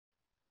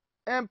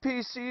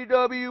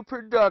MPCW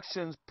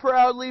Productions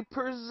proudly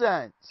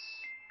presents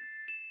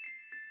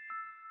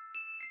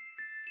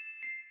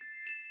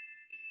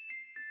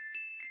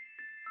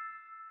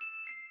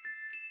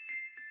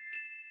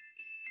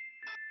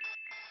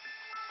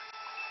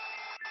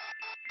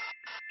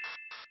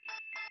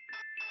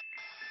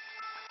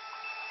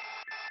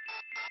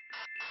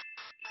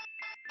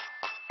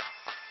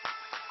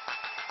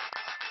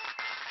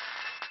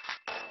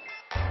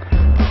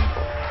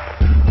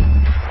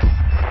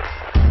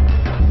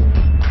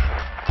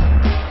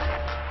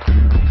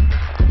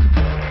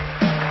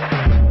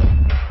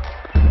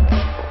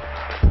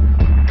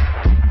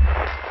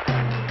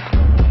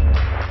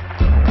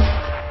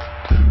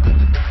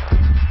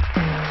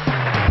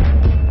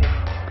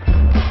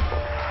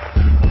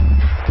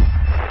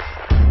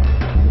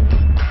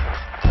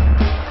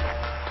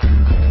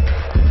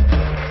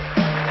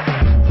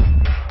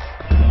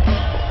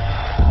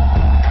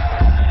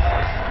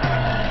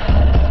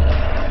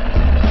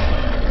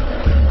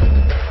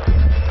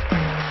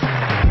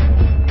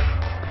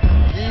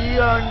the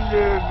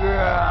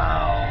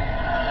Underground.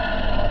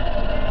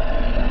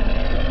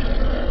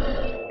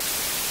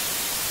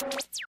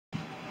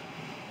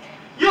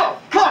 Yo,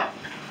 cut!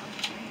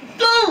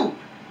 Dude!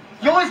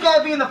 You always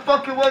gotta be in the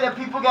fucking way that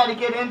people gotta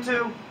get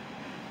into.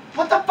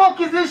 What the fuck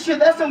is this shit?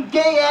 That's some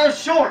gay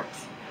ass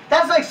shorts.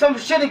 That's like some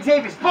shit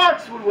Xavier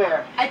Sparks would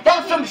wear.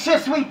 That's some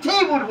shit Sweet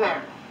Tea would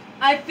wear.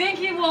 I think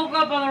he woke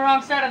up on the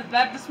wrong side of the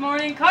bed this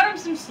morning. Cut him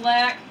some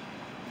slack.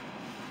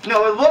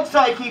 No, it looks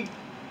like he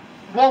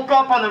woke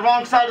up on the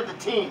wrong side of the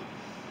team.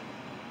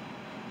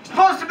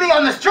 Supposed to be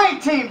on the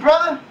straight team,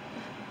 brother.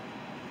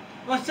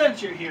 Well,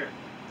 since you're here,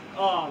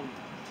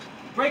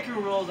 breaking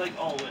rules like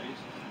always,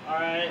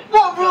 alright?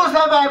 What rules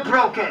have I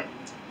broken?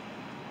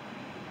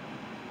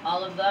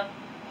 All of them?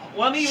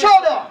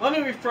 Shut up! Let me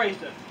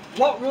rephrase it.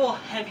 What rule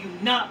have you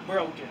not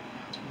broken?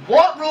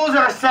 What rules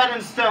are set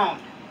in stone?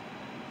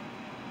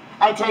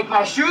 I take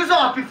my shoes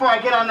off before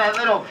I get on that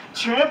little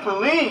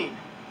trampoline.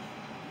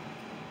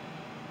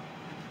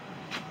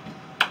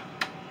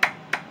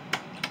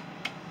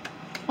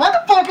 Why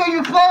the fuck are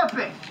you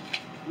clapping?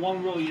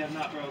 One rule you have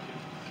not broken.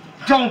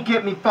 Don't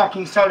get me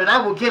fucking started.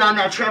 I will get on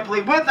that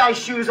trampoline with my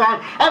shoes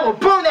on. I will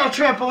burn that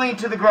trampoline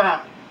to the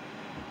ground.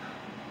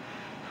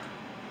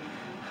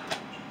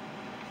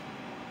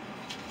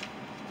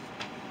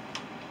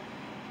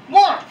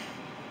 What?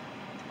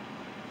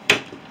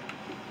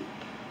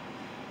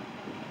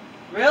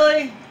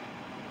 Really?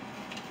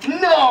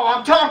 No,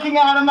 I'm talking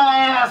out of my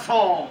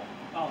asshole.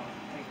 Oh,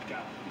 thank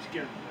God. You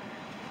scared me.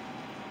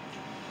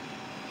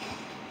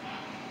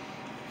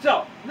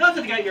 So,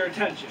 nothing got your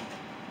attention.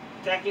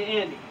 Attacking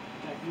Andy,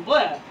 attacking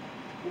Blad.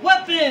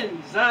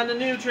 Weapons on the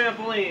new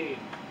trampoline.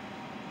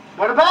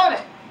 What about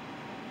it?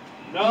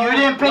 No. You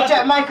didn't pitch nothing.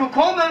 at Michael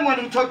Coleman when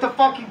he took the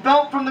fucking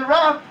belt from the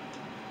ref.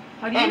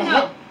 How do you And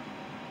know? hit.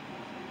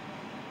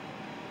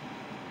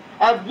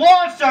 I've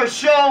watched our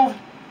show.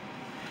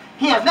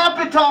 He has not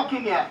been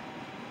talking yet.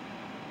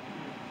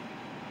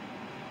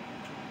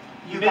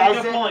 You made guys a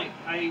good did- point.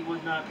 I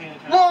was not paying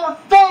attention. Well,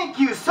 thank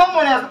you.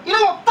 Someone has. You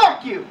know what?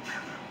 Fuck you.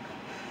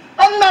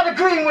 I'm not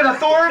agreeing with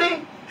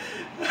authority.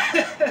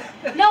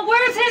 Now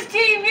where's his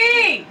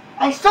TV?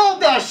 I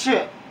sold that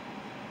shit.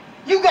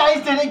 You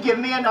guys didn't give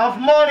me enough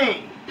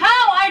money. How?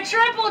 I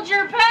tripled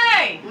your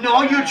pay.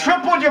 No, you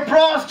tripled your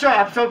bra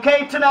straps,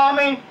 okay,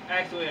 Tanami?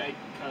 Actually, I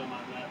cut him on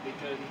that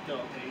because he's still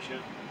a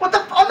patient. What the?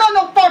 I'm not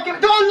no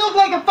fucking. Do I look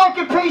like a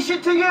fucking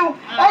patient to you?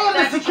 I am the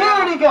that's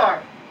security true.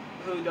 guard.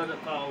 Who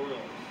doesn't follow rules?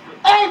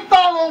 I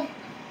follow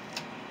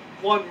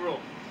One rule.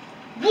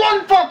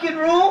 one fucking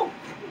rule.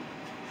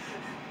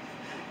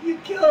 You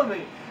kill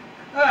me.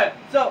 Alright,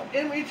 so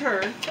in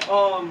return,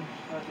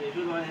 let's see,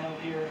 who do I have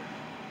here?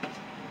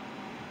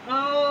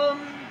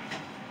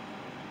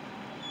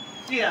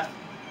 Yeah,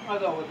 I'll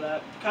go with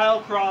that.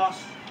 Kyle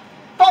Cross,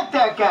 Fuck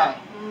that guy.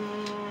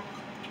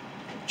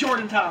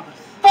 Jordan Thomas,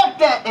 Fuck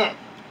that it.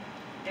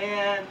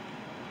 and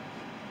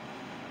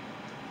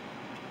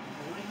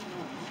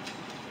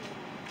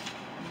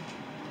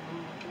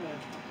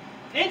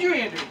Andrew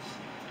Andrews.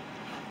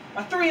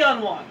 A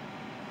 3-on-1.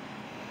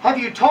 Have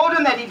you told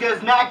him that he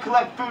does not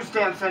collect food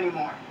stamps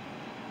anymore?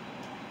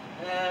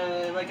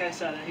 Like I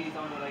said, he's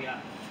on what I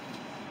got.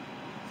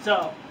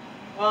 So,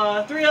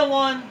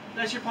 3-on-1,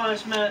 that's your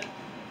punishment.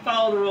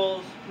 Follow the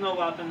rules, no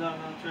weapons on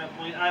the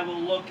trampoline. I will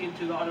look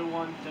into the other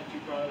one since you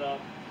brought it up.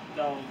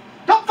 So,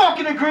 Don't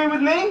fucking agree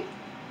with me.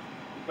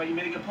 but you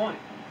made a good point.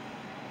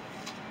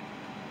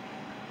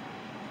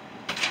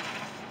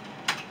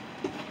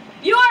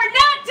 You are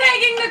not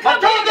taking the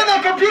I'm computer. taking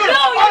the computer.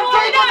 No, you I'm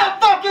are taking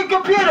not. the fucking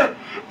computer.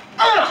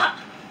 Ugh.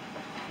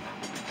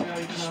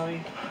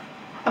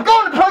 I'm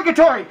going to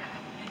purgatory.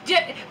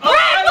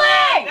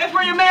 Bradley! That's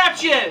where your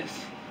match is!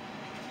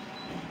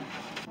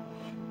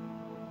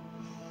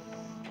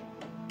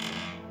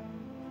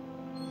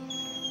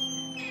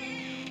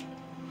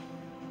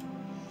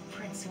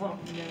 Prince won't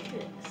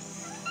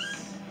notice.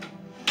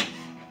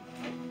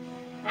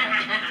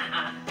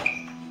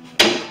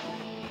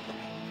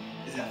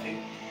 Is that fake?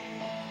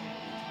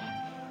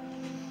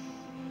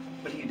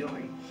 you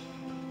doing?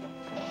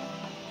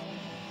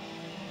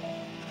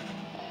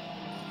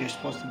 You're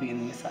supposed to be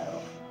in the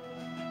asylum.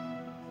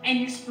 And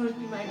you're supposed to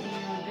be minding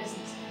your own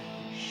business.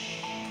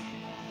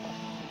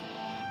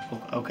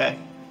 Okay.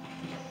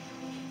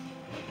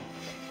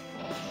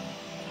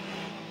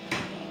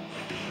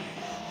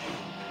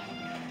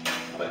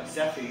 But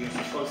Zephyr, you're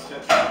supposed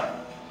to...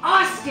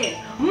 Austin,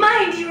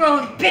 mind your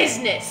own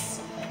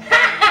business!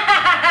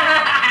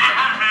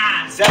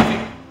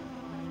 Zephyr!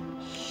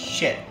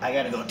 Shit, I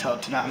gotta go tell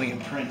Tanami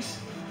and Prince.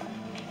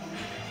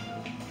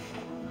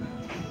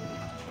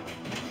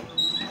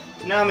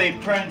 Tanami,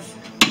 Prince.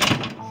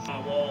 My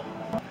wall.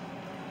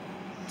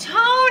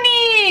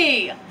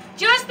 Tony!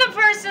 Just the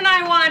person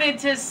I wanted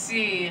to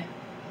see.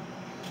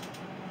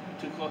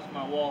 Too close to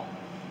my wall.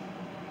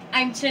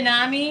 I'm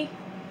Tanami.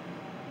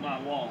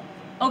 My wall.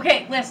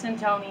 Okay, listen,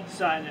 Tony.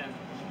 Sign in.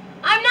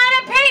 I'm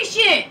not a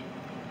patient!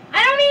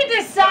 I don't need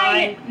to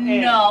sign Sign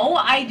in. No,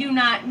 I do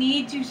not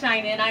need to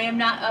sign in. I am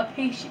not a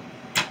patient.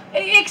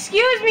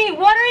 Excuse me,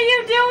 what are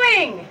you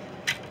doing?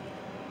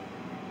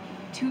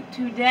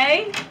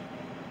 Today?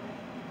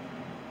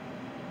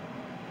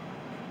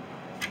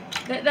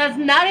 That's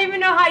not even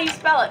know how you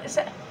spell it.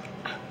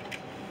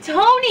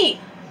 Tony,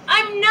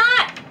 I'm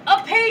not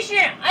a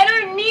patient. I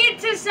don't need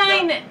to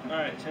sign it.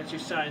 Alright, since you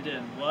signed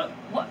in, what?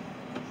 What?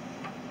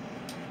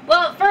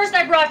 Well, first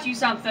I brought you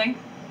something.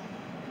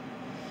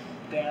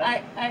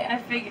 Dad? I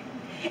figured.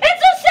 It's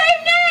the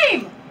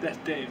same name! That's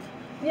Dave.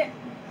 Yeah.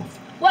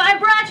 Well, I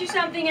brought you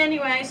something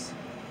anyways.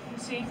 You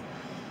see?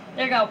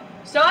 There you go.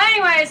 So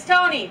anyways,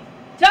 Tony.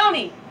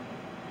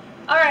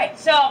 Alright,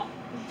 so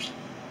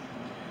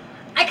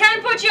I kind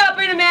of put you up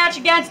in a match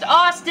against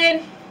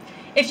Austin.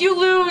 If you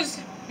lose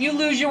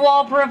your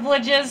wall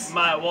privileges.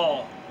 My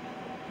wall.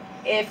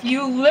 If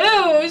you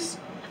lose,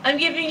 I'm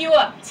giving you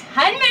a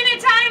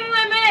 10-minute time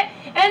limit.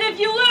 And if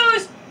you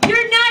lose,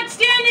 you're not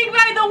standing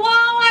by the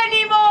wall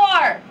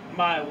anymore.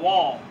 My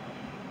wall.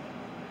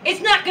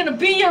 It's not going to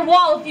be your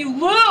wall if you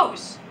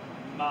lose.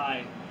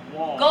 My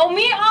wall. Go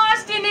meet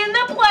Austin in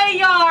the play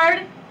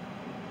yard.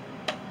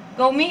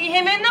 Go meet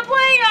him in the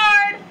play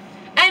yard.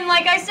 And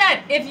like I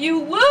said, if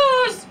you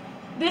lose,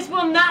 this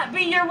will not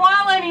be your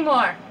wall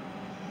anymore.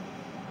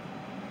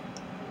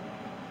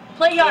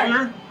 Play yard.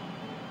 Kruger?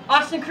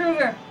 Austin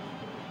Kruger.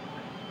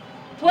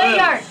 Play Lose.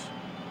 yard.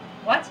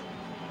 What?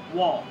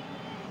 Wall.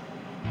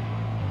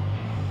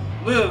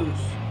 Lose.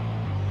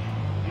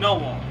 No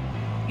wall.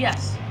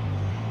 Yes.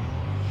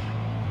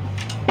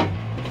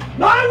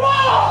 My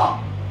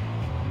wall!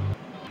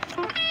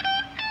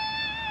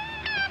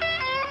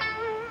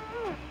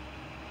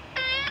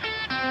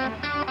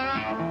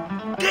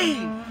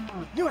 Dave!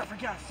 Knew I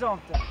forgot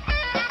something.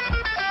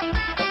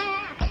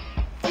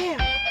 Damn.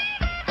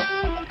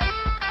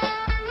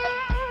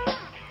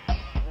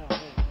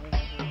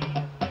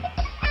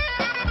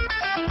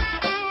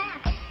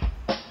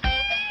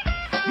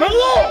 My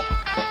wall!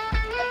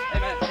 Hey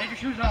man, take your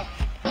shoes off.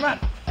 Come on.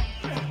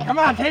 Come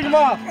on, take them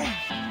off.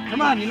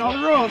 Come on, you know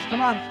the rules.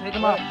 Come on, take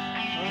them off.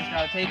 You just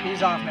gotta take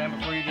these off, man,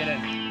 before you get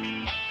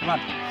in. Come on.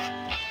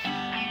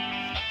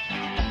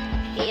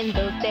 In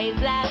those days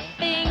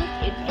laughing,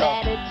 it's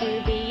better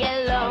to be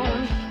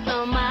alone.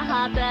 So my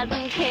heart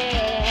doesn't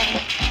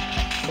care.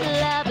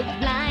 Love is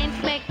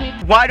blind, makes me.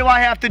 Why do I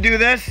have to do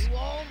this?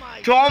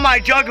 To all my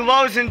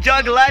juggalos and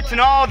juggalettes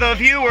and all the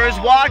viewers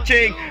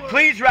watching,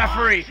 please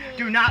referee,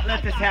 do not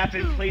let this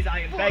happen, please. I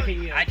am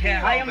begging you. I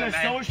can't I help am it, the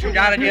man. social You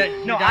gotta worker. get-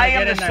 you No, gotta I am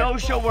get the in there.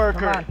 social worker.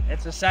 Come on,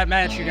 it's a set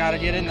match. You gotta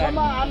get in there. Come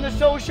on, I'm the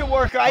social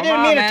worker. I Come didn't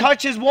on, mean man. to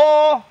touch his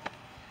wall.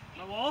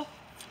 My wall?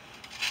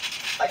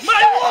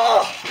 My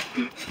wall!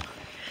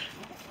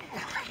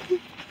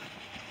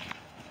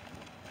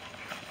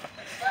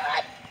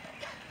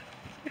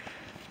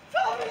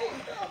 Tony!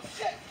 Oh,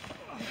 shit!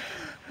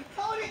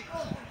 Tony!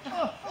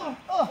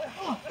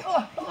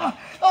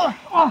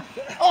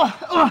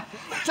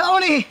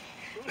 Tony!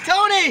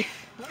 Tony!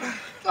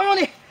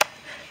 Tony!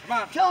 Come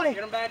on, Tony!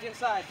 get him back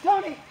inside.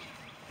 Tony!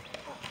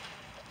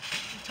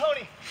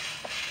 Tony!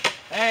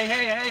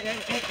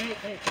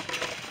 Hey.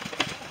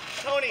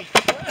 Tony!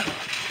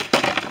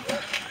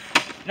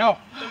 No,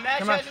 The match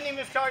come on. hasn't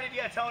even started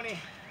yet, Tony.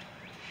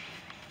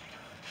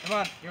 Come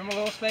on, give him a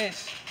little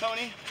space.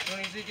 Tony? As soon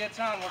as he gets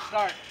on, we'll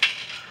start.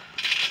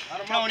 Let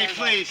him up Tony, there,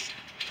 though. please.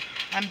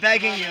 I'm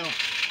begging you.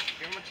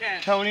 Give him a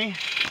chance. Tony?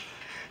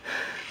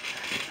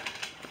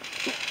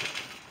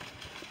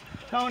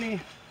 Tony,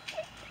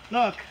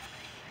 look.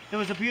 There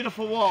was a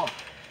beautiful wall.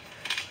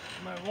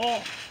 My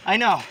wall. I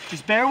know.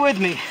 Just bear with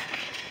me.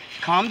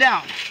 Calm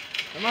down.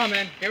 Come on,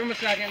 man. Give him a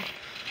second.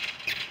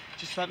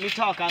 Just let me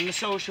talk. I'm the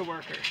social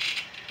worker.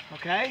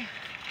 Okay?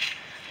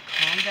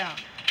 Calm down.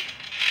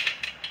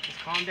 Just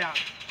calm down.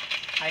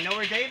 I know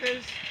where Dave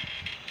is.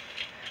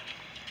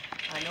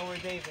 I know where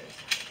Dave is.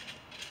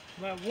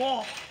 My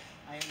wall.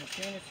 I am the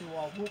fantasy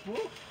wall. Whoop,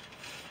 whoop.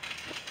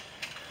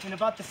 And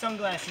about the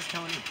sunglasses,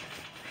 Tony.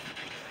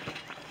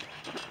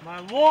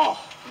 My wall.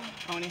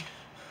 Tony.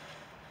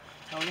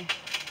 Tony.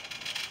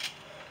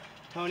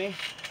 Tony.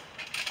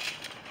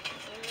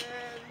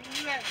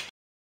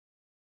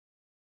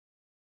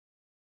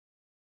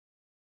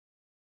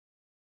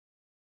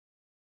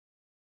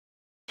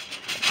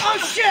 Oh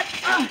shit!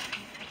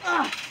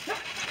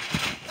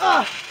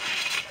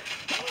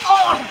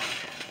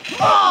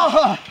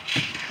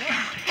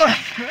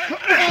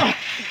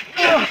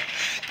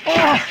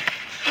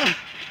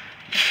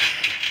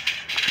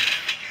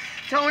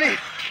 Tony!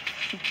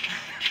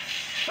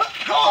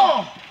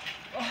 Oh!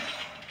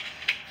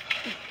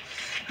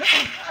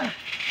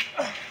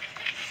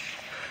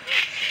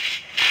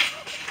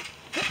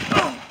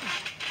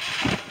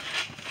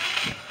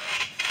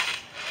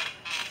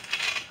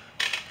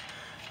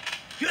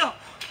 Get up!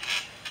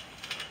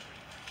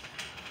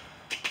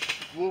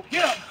 Whoop,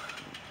 get up!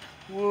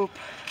 Whoop.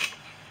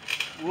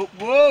 Whoop,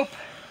 whoop.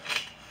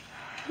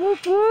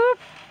 Whoop, whoop.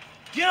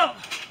 Get up!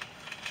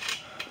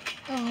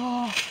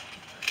 Oh.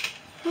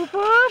 Whoop,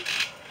 whoop.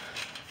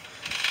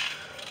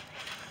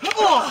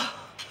 Oh.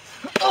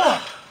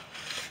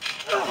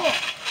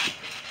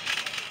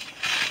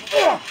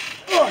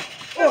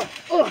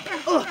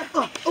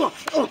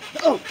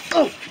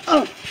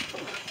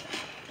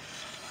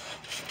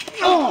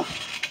 Oh.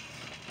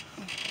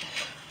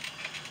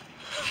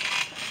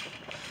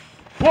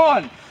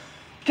 One,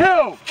 two.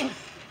 Only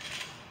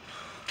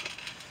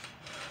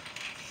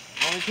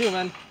two,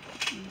 man.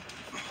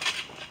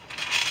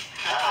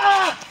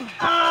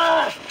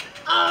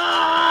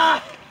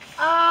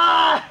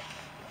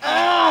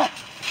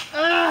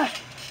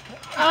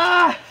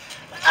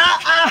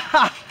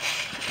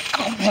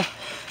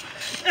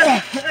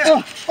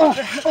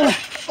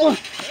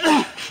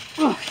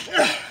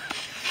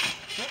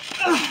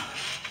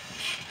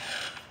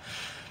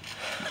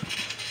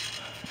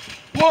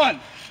 One,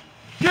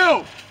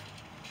 two.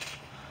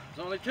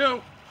 There's only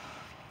two.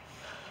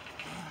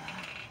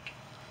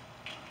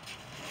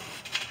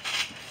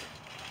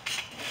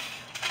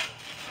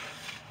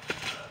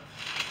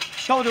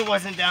 Shoulder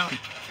wasn't down.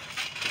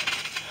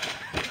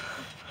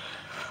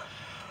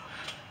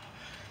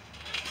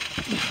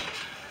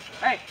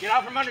 Hey, get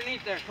out from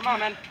underneath there. Come on,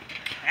 man.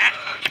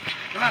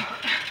 Come on.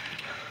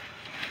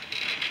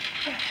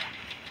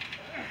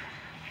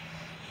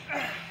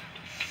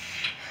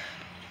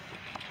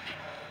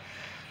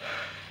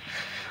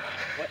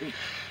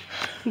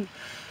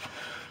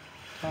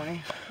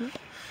 Tony,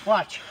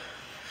 watch.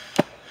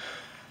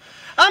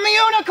 I'm a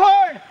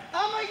unicorn!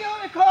 I'm a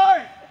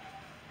unicorn!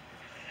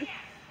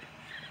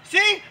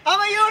 See? I'm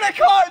a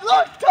unicorn!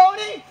 Look,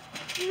 Tony!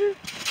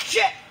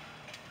 Shit!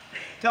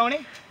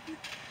 Tony?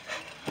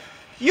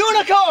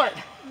 Unicorn!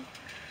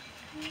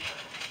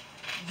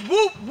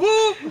 Whoop,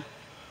 whoop!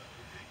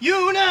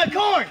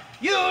 Unicorn!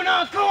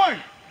 Unicorn!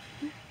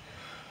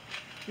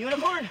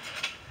 Unicorn!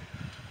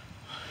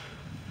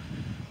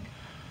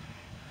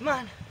 Come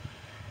on.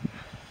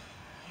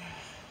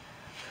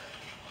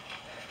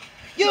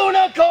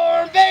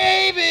 Unicorn,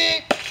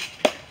 baby!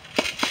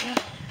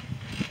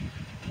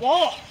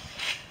 Whoa!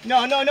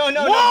 No, no, no,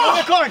 no, no!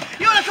 Unicorn!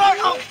 Unicorn!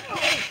 Oh!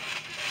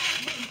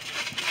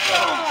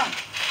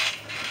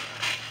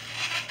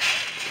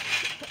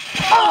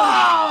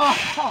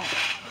 Oh!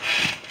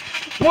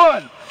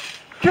 One,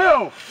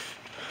 two,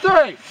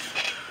 three.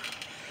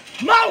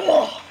 My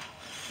wall!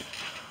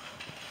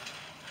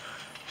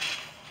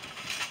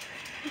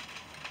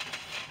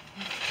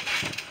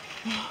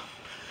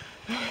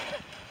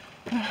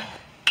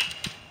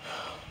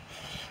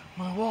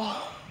 My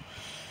wall.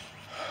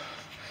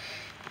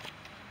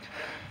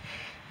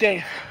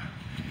 Dave.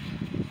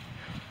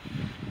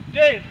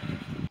 Dave.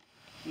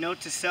 Note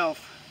to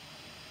self.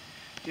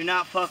 Do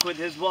not fuck with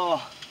his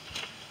wall.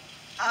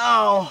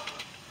 Ow.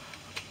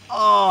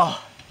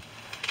 Oh.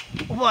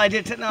 Why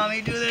did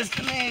Tanami do this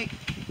to me?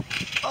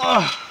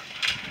 Oh.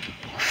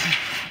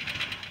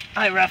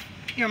 Hi, ref.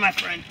 You're my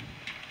friend.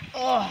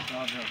 Oh.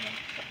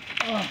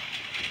 Oh.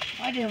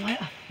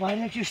 Why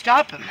didn't you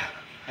stop him?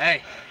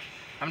 Hey,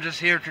 I'm just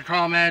here to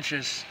call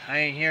matches. I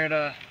ain't here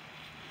to...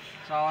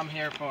 That's all I'm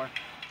here for.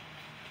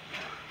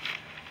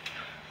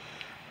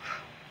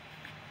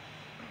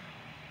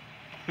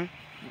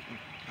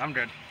 I'm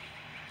good.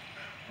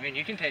 I mean,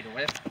 you can take a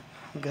whip.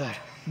 Good.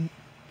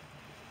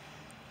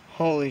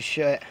 Holy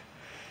shit.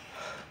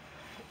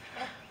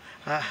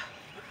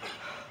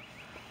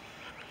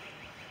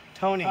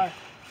 Tony. Hi.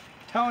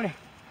 Tony.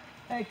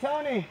 Hey,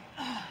 Tony.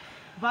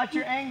 About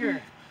your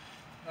anger.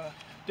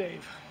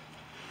 Dave.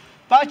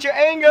 About your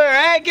anger.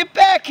 Hey, get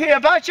back here.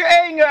 About your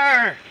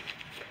anger.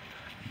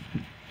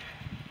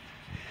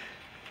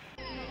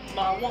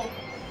 My wall.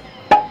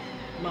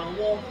 My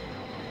wall.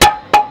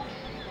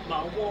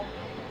 My wall.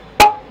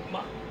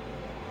 My.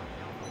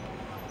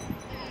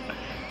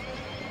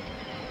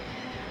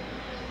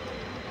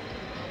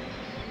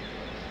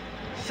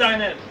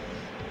 Sign in.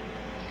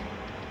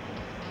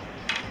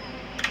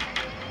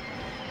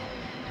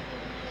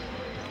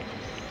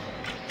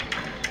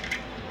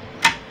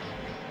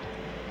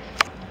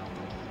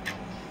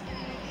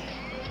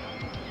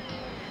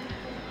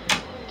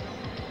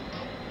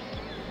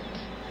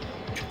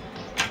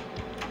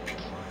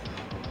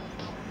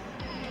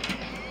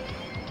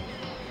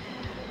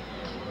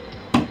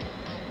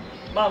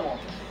 My wall.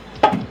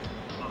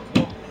 My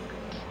wall.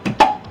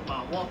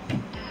 My wall.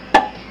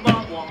 My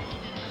wall.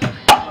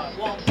 My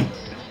wall.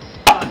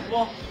 My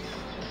wall.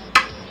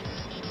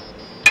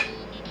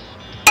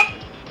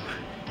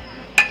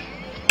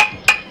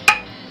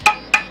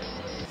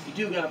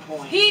 do got a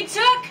point. He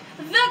took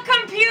the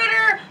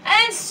computer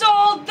and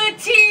sold the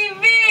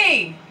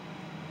TV.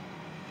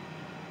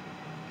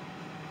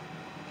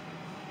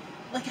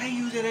 Like I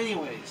use it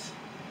anyways.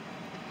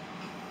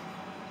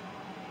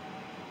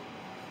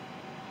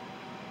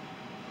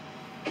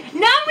 Now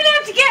I'm gonna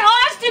have to get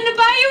Austin to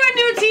buy you a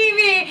new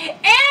TV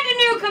and a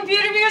new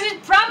computer because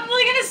he's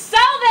probably gonna sell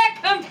that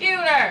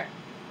computer.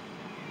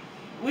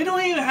 We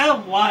don't even have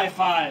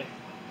Wi-Fi,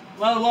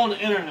 let alone the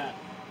internet.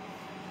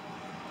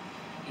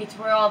 It's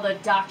where all the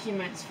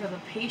documents for the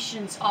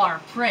patients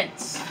are,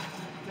 Prince.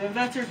 The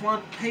investors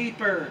want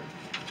paper.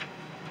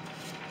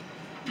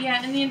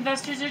 Yeah, and the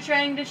investors are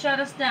trying to shut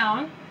us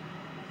down.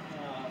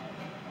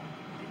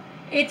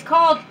 It's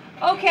called,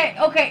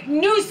 okay,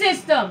 new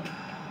system.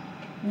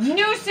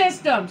 New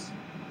systems.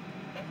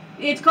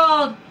 It's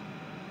called,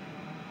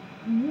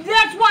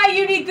 that's why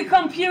you need the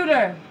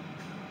computer.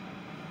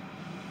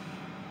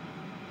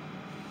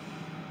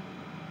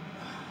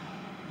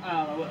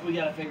 I don't know, we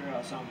gotta figure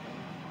out something.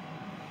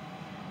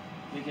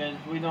 Because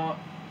if we don't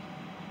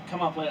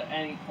come up with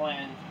any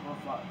plans, we're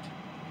fucked.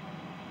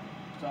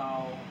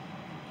 So,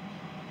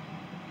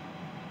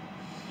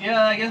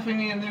 yeah, I guess we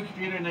need a new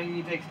computer and I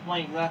need to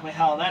explain exactly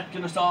how that's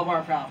gonna solve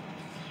our problem.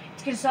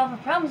 It's going to solve our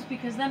problems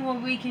because then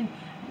when we can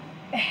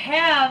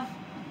have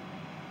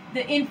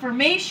the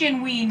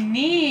information we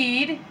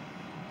need.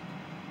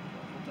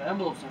 What the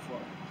envelopes are for.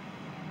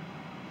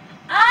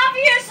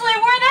 Obviously,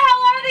 where the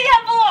hell are the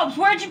envelopes?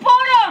 Where'd you put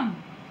them?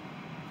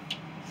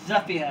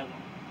 Zeffy has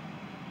them.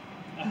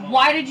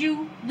 Why did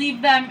you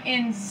leave them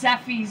in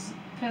Zeffy's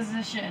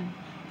position?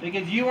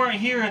 Because you weren't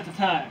here at the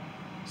time.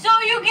 So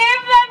you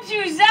gave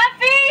them to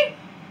Zeffy?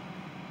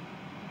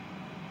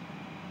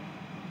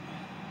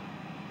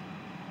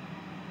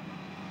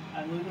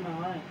 I'm losing my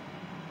mind.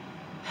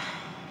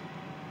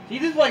 See,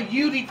 this is why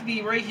you need to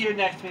be right here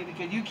next to me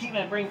because you keep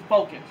my brain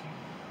focused.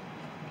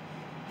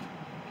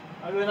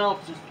 Everyone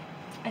else just...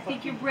 I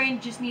think your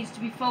brain just needs to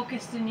be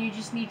focused and you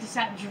just need to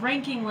stop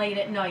drinking late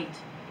at night.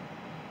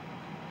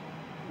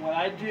 What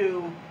I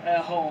do at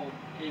home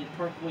is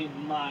perfectly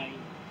mine.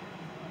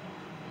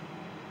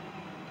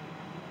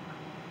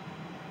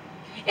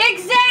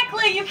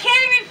 Exactly! You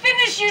can't even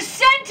finish your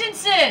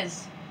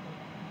sentences!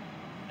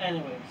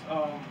 Anyways,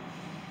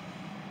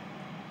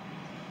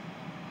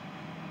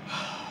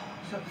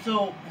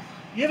 So,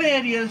 you have any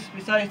ideas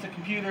besides the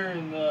computer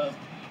and the...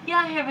 Yeah,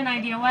 I have an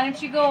idea. Why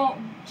don't you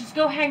just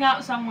go hang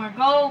out somewhere.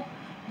 Go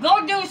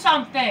do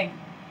something.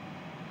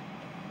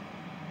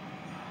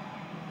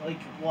 Like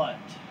what?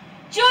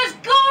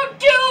 Just go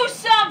do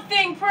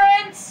something,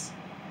 Prince!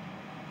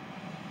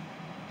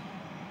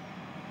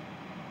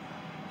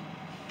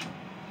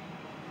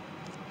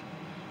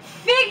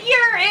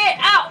 Figure it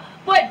out,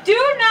 but do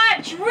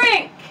not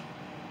drink!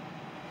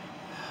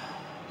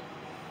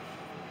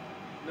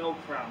 No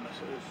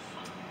promises.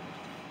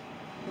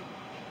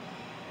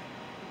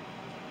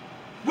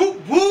 Woo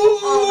woo!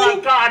 Oh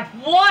my god,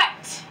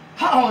 what?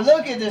 Oh,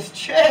 look at this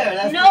chair.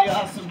 That's Nope. pretty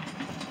awesome.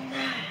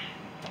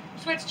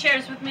 Switch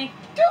chairs with me.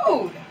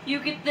 Dude! You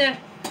get the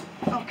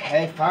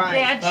Okay, fine.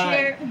 bad fine.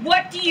 chair.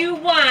 What do you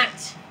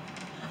want?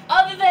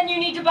 Other than you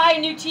need to buy a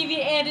new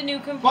TV and a new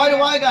computer. Why do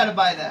I gotta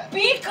buy that?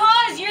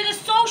 Because you're the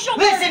social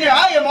Listen worker. here,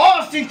 I am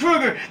Austin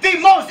Kruger, the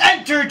most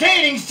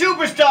entertaining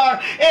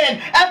superstar in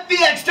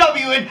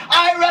FBXW and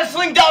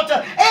iWrestling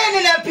Delta and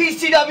in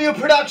MPCW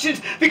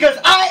Productions because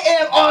I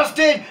am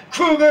Austin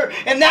Kruger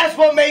and that's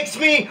what makes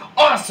me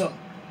awesome.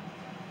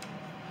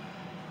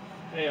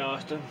 Hey,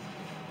 Austin.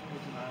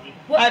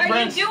 What Hi, are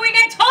Prince. you doing?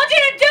 I told you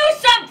to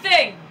do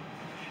something!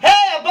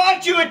 Hey, I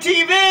bought you a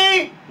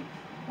TV!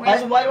 Why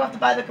Where's do I have to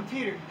buy the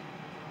computer?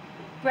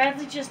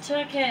 Bradley just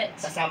took it.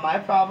 That's not my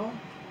problem.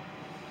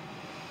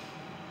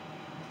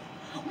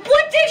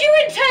 What did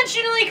you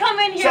intentionally come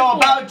in here So for?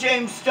 about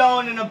James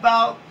Stone and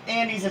about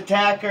Andy's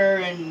attacker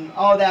and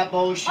all that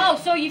bullshit. Oh,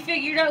 so you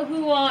figured out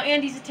who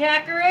Andy's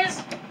attacker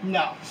is?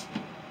 No.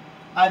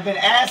 I've been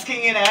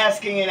asking and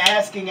asking and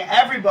asking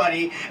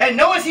everybody, and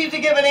no one seems to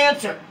give an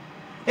answer.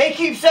 They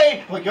keep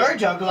saying, well, you're a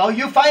juggalo,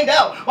 you find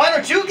out. Why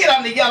don't you get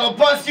on the yellow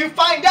bus, you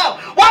find out.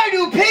 Why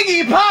do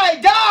Piggy Pie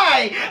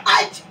die?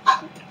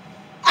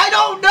 I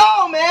don't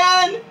know,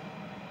 man.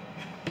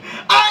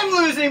 I'm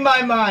losing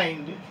my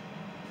mind.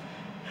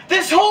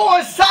 This whole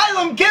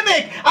asylum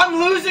gimmick, I'm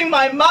losing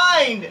my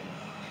mind.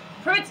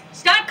 Prince,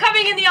 stop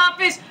coming in the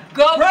office.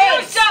 Go do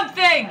Prince!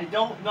 something. I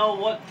don't know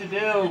what to do.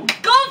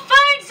 Go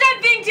find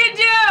something to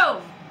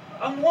do.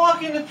 I'm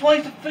walking this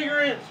place to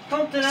figure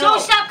something So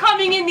out. stop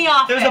coming in the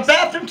office. There's a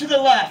bathroom to the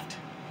left.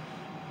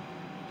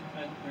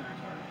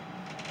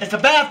 It's a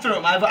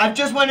bathroom. I've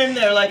just went in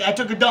there like I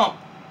took a dump.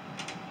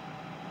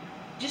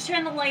 Just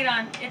turn the light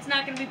on. It's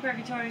not going to be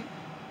purgatory.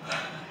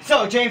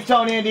 So, James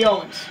Stone, Andy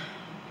Owens.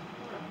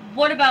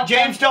 What about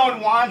James them?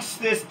 Stone wants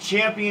this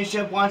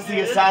championship, wants the Yeah,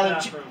 it is asylum. a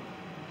bathroom.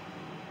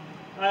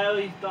 I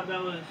always thought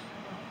that was...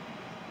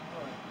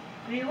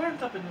 You learn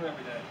something new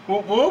every day.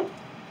 Whoop whoop.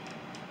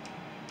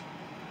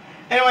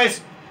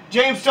 Anyways,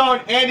 James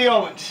Stone, Andy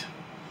Owens.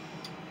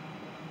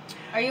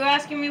 Are you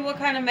asking me what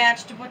kind of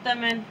match to put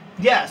them in?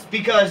 Yes,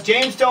 because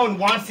James Stone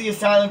wants the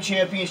Asylum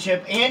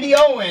Championship. Andy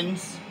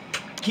Owens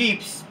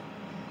keeps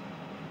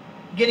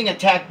getting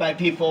attacked by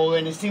people,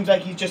 and it seems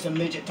like he's just a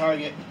midget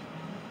target.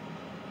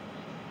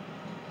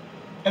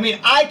 I mean,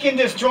 I can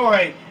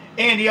destroy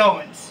Andy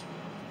Owens.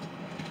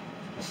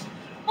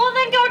 Well,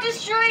 then go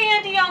destroy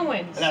Andy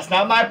Owens. That's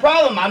not my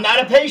problem. I'm not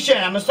a patient.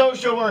 I'm a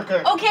social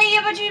worker. Okay,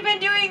 yeah, but you've been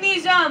doing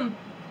these,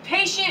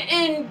 patient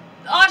and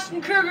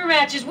Austin Kruger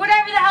matches,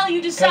 whatever the hell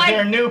you decide. Because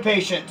they're new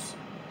patients.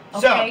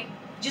 Okay,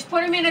 just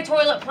put him in a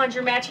toilet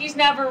plunger match. He's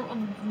never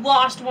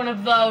lost one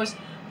of those.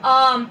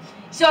 But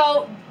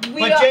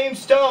James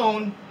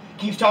Stone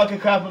keeps talking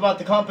crap about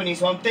the company,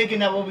 so I'm thinking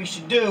that what we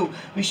should do,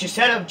 we should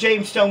set up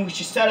James Stone, we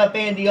should set up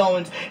Andy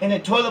Owens in a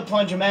toilet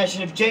plunger match,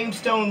 and if James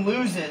Stone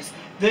loses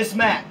this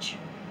match,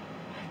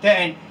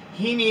 then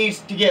he needs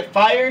to get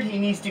fired, he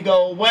needs to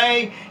go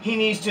away, he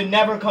needs to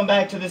never come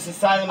back to this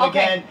asylum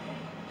again.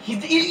 He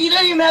doesn't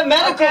even have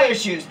medical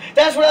issues.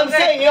 That's what I'm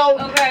saying, yo.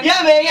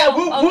 Yeah, man, yeah,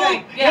 whoop,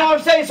 whoop. You know what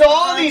I'm saying? So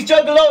all these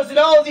juggalos and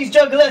all these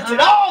juggalettes and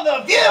all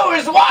the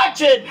viewers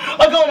watching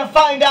are going to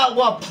find out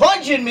what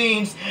plunging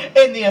means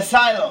in the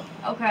asylum.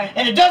 Okay.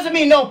 And it doesn't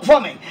mean no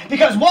plumbing.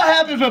 Because what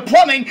happens with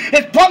plumbing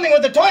is plumbing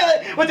with the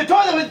toilet, with the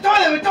toilet, with the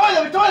toilet, with the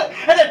toilet, with the toilet,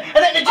 and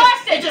then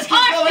it just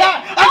keeps going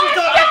on.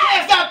 I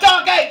can't stop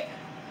talking!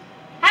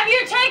 Have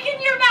you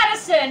taken your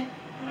medicine?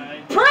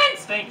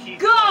 Prince,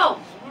 go!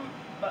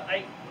 But I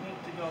need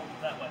to go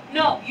that way.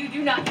 No, you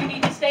do not. You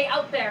need to stay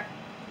out there.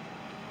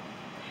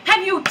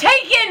 Have you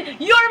taken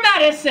your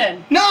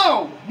medicine?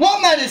 No!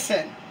 What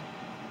medicine?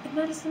 The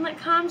medicine that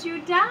calms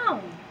you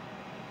down.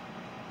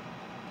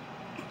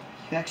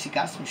 You actually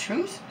got some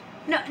shrooms?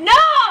 No!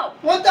 No!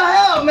 What the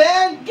hell,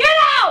 man? Get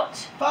out!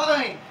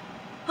 Fine.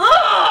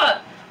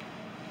 Ugh!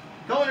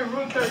 Go into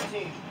room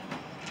 13.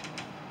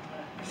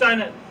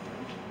 Sign it.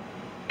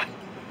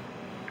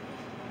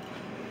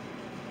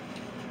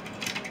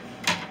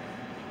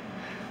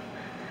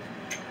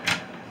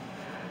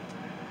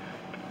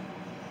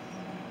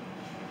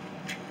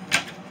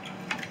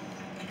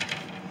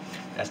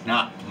 That's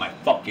not my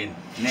fucking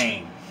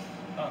name.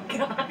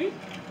 God.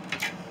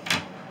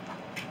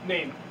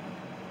 Name.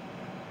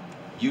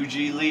 UG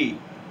Lee.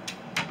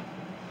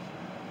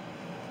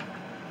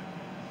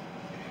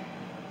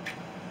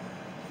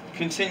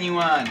 Continue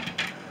on.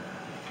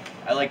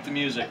 I like the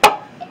music.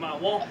 My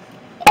wall.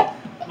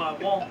 My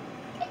wall.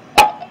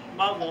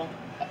 My wall.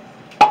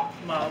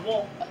 My wall. My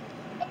wall.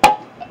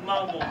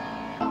 My wall.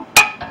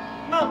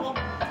 My wall.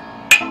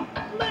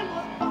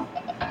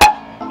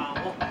 My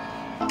wall.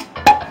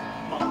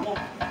 My wall.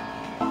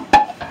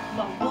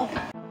 My wall.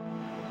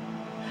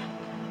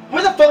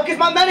 Where the fuck is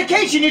my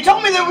medication? You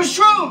told me there was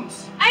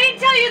shrooms! I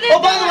didn't tell you that.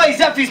 Oh, by the way,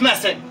 Zeffie's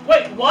missing.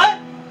 Wait, what?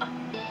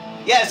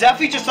 Yeah,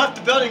 Zeffie just left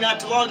the building not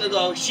too long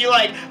ago. She,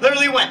 like,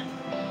 literally went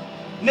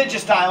ninja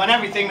style and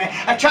everything, man.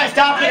 I tried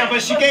stopping her,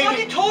 but she gave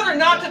me... I told her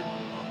not to...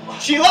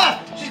 She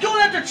left! She's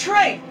going after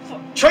Trey.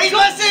 Trey's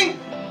missing?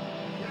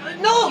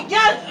 No,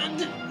 yeah.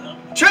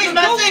 Trey's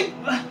missing?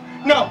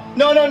 No.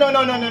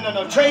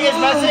 Trey is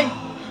missing?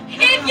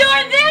 If you're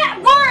that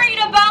worried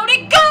about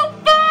it, go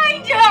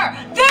find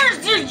her!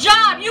 There's your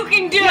job you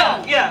can do!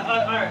 Yeah,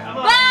 alright, I'm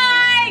on.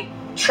 Bye!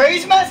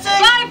 Trey's missing?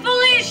 Bye,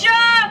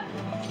 Felicia!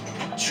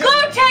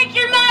 Go take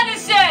your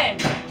medicine!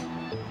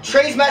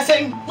 Trey's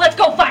missing? Let's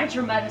go find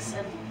your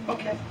medicine.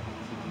 Okay.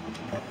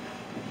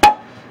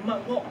 My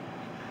wall.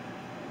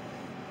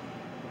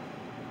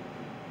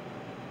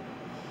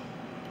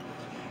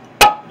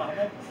 My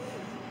wall.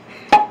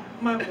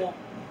 My wall.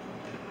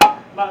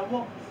 My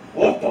wall.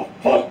 What the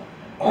fuck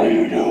are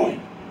you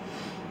doing?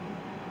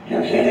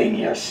 You're hitting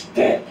your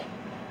stick.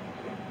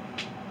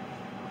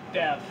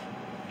 Dev.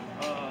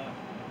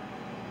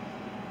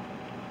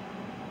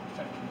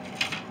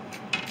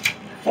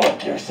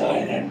 Fuck your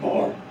sign-in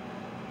board.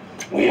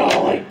 We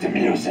all like the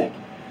music.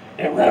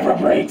 It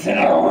reverberates in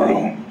our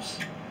rooms.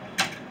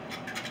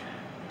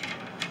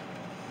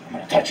 I'm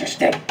gonna touch your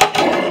stick.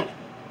 I'm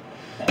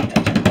gonna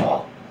touch your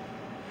ball.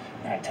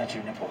 I'm gonna touch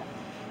your nipple.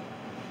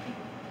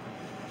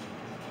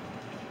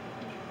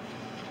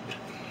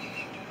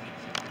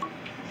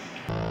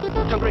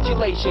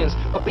 Congratulations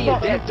for being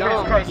that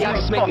dumb. Yeah,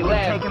 just make me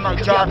laugh. Taking my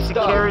job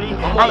security.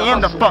 I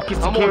am the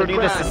fucking security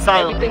of this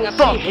asylum.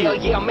 Fuck you. Hell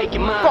yeah, I'm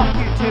making mine. Fuck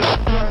you too.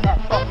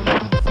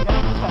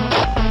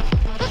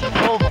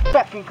 Roll the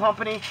fucking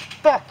company.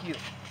 Fuck you.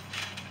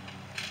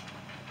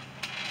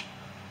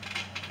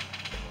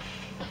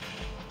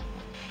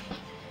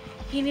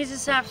 He needs to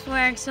stop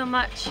swearing so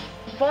much.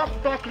 Fuck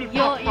fucking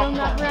You'll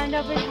never end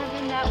up in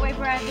heaven that way,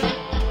 Bradley.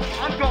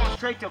 I'm going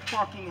straight to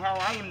fucking hell.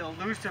 I am the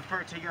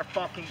Lucifer to your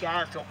fucking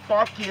God, so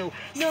fuck you.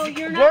 No,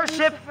 you're not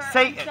Worship Lucifer.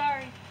 Satan.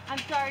 I'm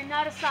sorry.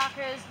 Not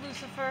Asaka is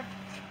Lucifer.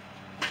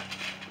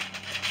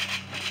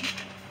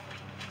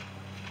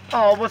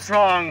 Oh, what's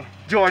wrong,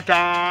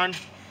 Jordan?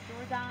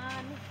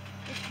 Jordan.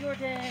 It's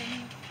Jordan.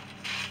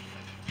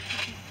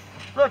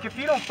 Look, if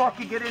you don't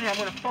fucking get in here, I'm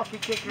gonna fucking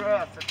kick your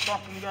ass. Let's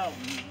fucking go.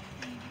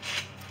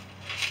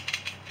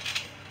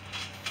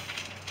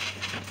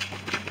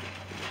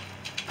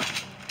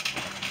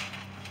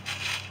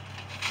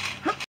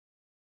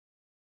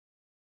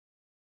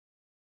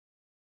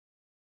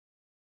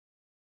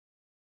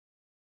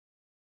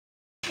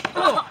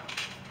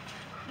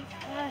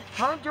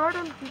 Huh,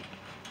 Jordan?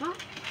 Huh?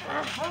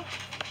 Huh?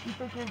 You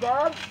think you're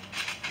God?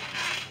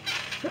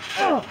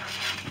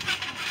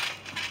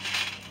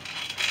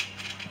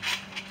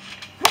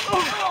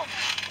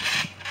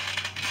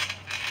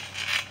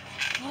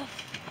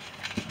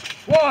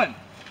 One.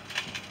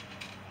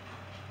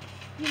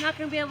 You're not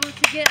gonna be able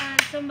to get on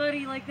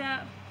somebody like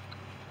that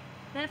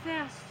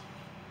fast.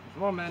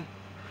 Come on, man.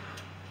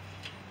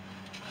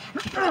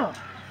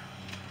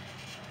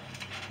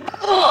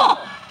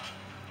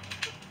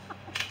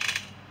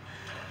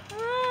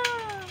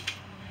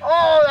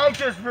 Oh, that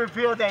just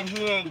revealed that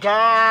he ain't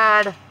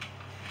God.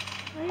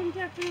 I am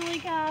definitely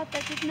God.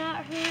 That did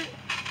not hurt.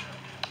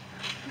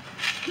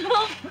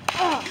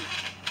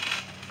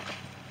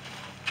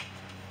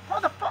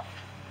 What the fuck?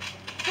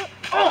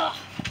 Oh.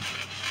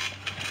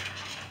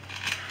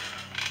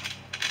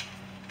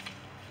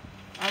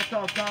 I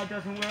thought God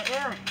doesn't wear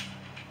earrings.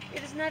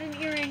 It is not an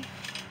earring.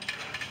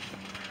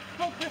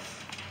 Focus.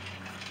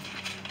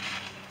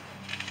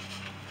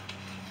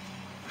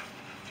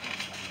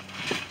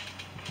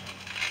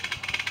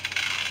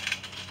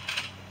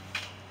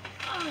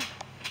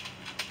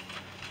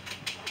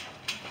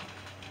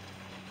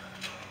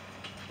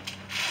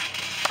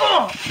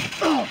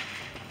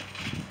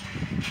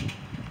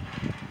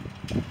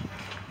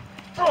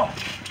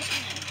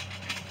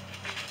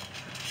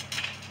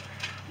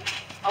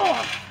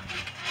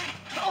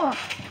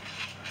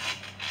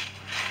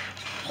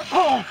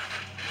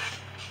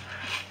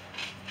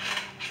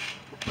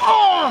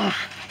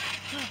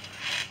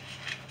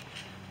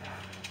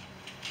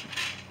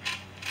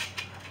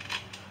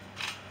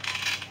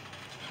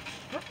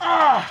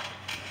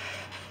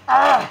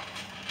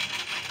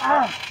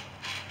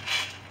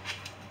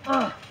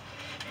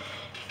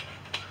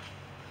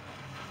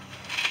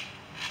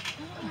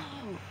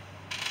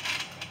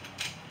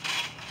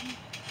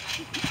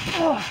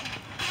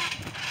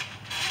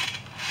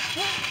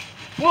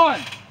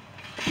 One.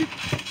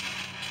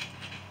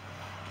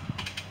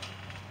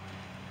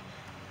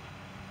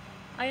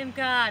 I am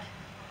God.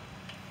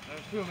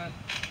 There's two, man.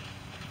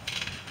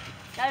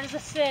 That is a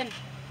sin.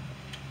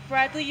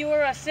 Bradley, you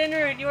are a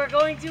sinner and you are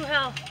going to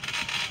hell.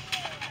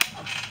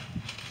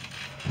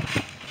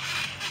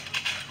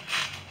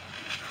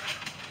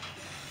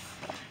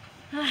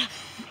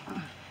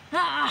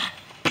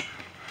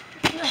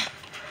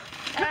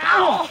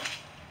 Ow!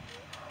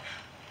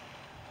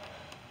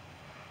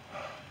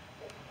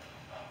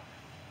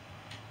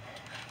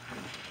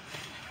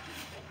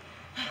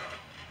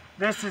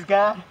 This is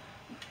God.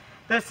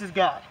 This is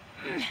God.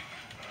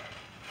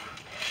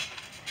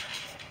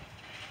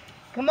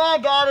 Come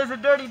on, God is a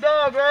dirty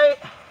dog, right?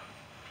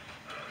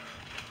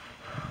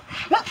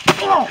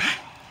 Oh.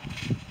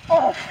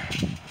 Oh.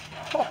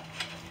 Oh.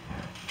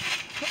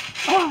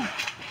 Oh.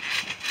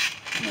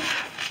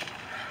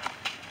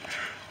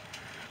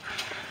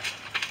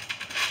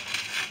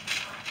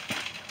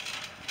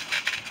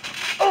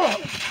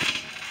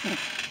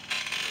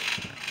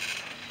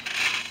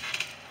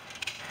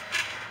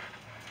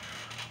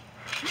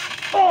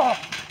 Oh.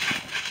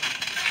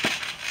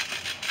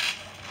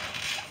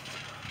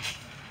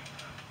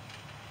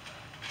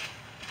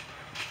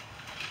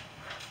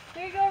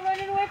 There you go,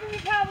 running away from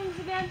your problems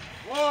again.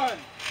 1,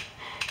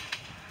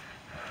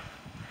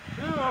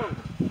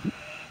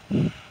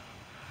 2,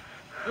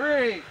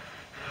 3,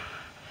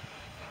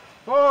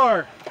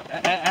 4.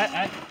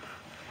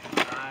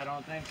 I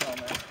don't think so, man.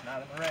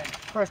 Not in the ring.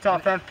 First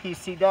off,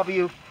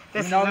 MPCW.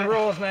 This You know is the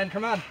rules, man.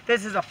 Come on.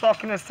 This is a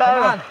fucking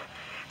asylum. Come on.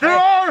 There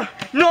are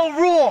no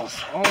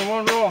rules. Only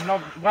one rule.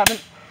 No weapon.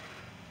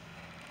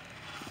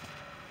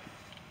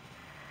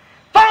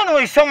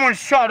 Finally, someone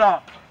shut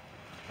up.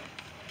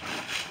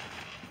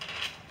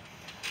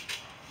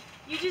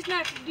 You just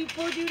knocked the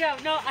poor dude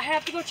out. No, I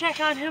have to go check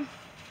on him.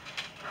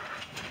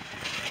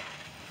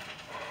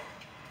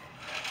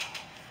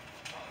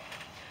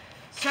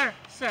 Sir.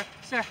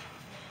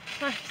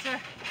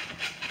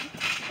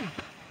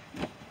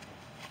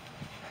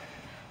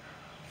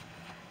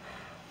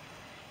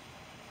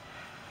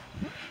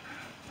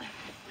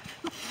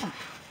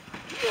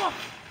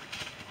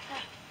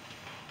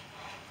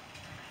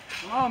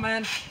 Come on,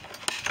 man.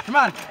 Come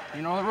on.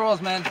 You know the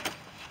rules, man.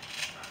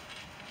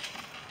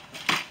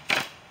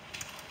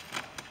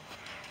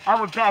 I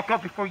would back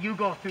up before you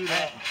go through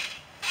that.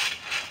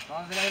 As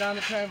long as it ain't on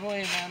the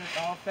trampoline, man, it's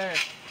all fair.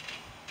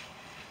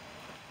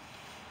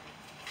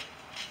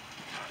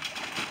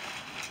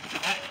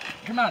 Right,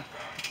 come on.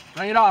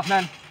 Bring it off,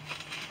 man.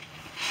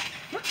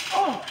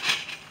 Oh.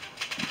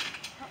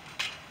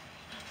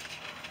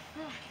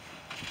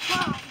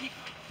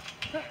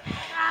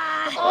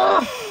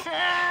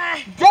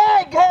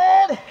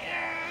 Daghead!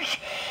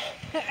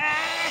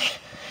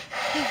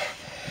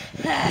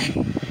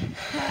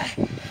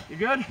 You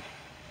good?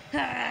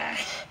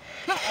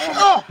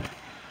 Oh.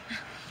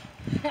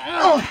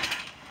 Oh.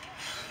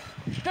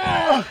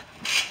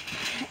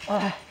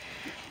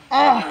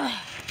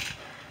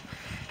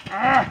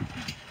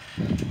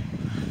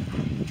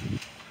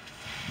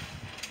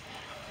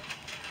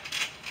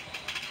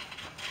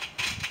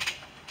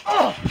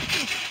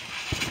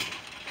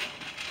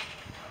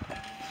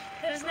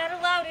 That is not a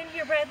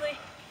Bradley.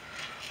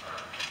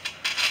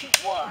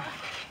 Whoa.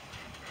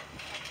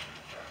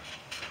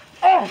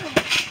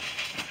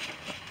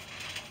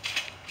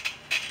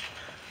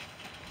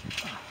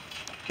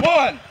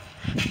 One.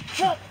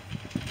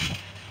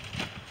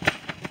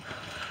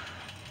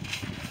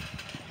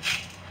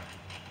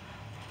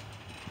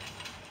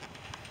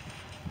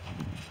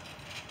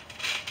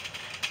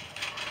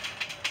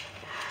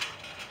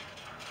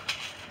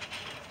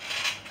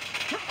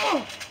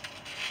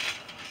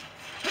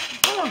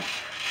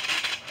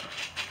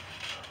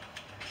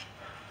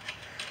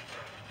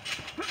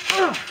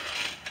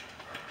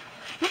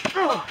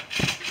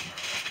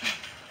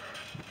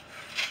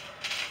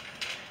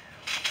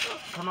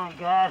 Come on,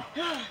 God.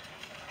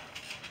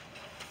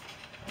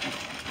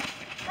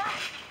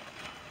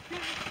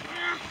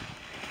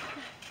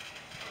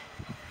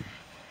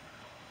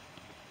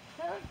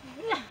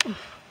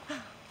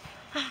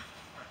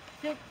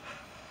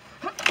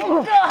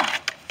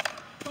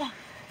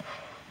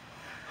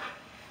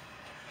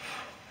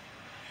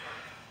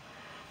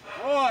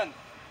 One.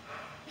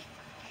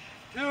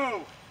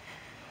 Two.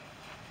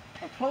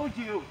 I told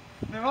you,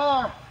 there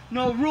are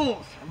no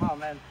rules. Come on,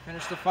 man.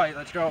 Finish the fight.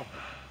 Let's go.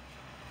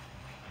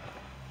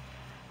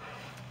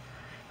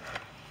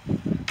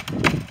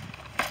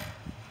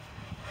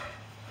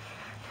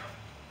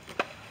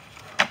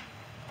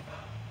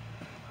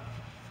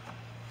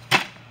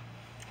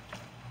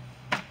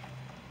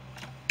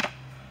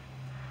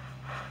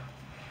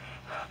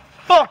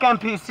 Fuck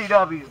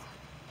MPCW.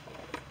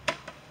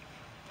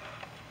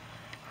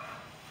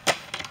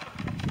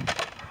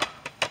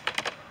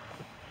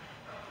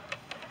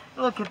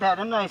 Look at that,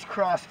 a nice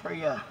cross for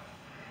you.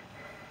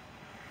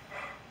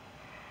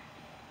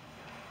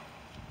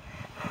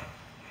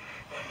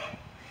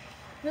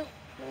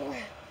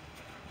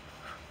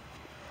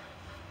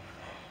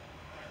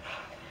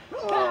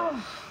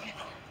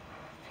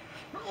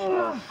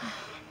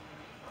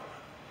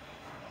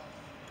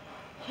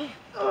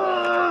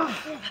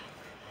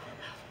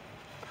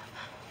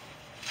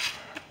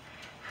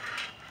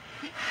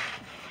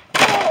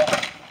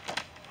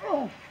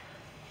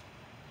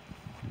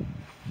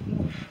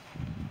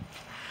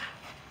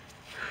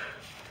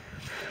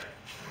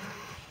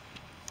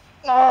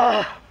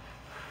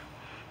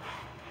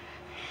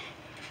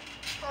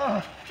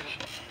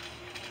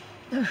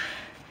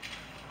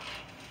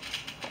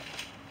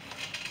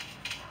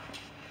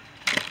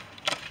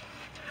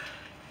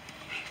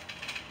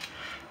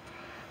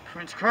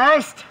 Prince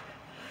Christ.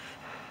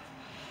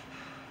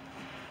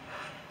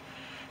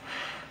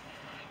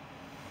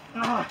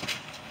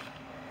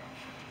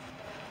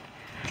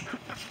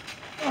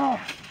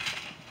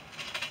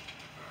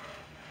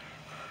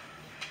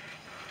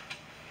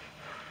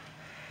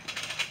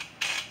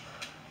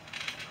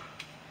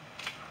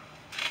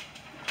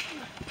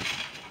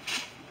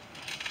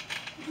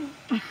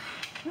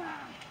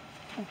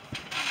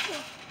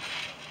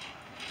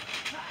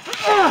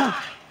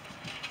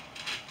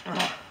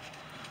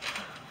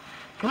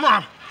 Come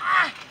on.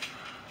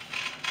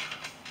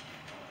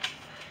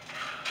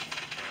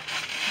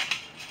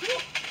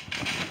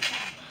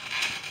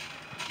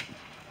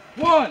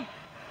 One,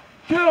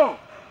 two,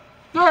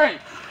 three.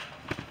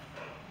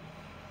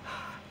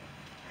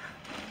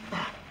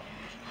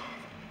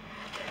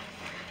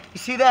 You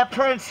see that,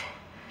 Prince?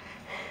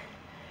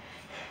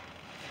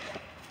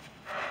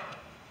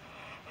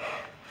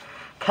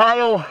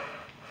 Kyle,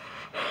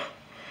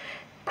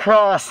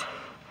 Cross,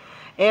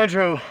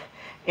 Andrew,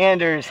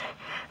 Anders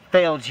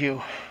failed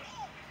you.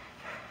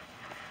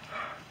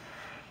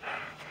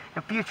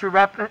 A future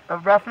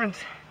reference,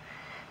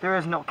 there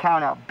is no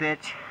count out,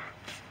 bitch.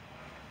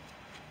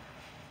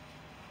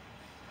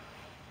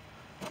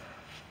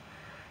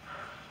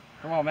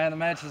 Come on, man. The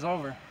match is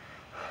over.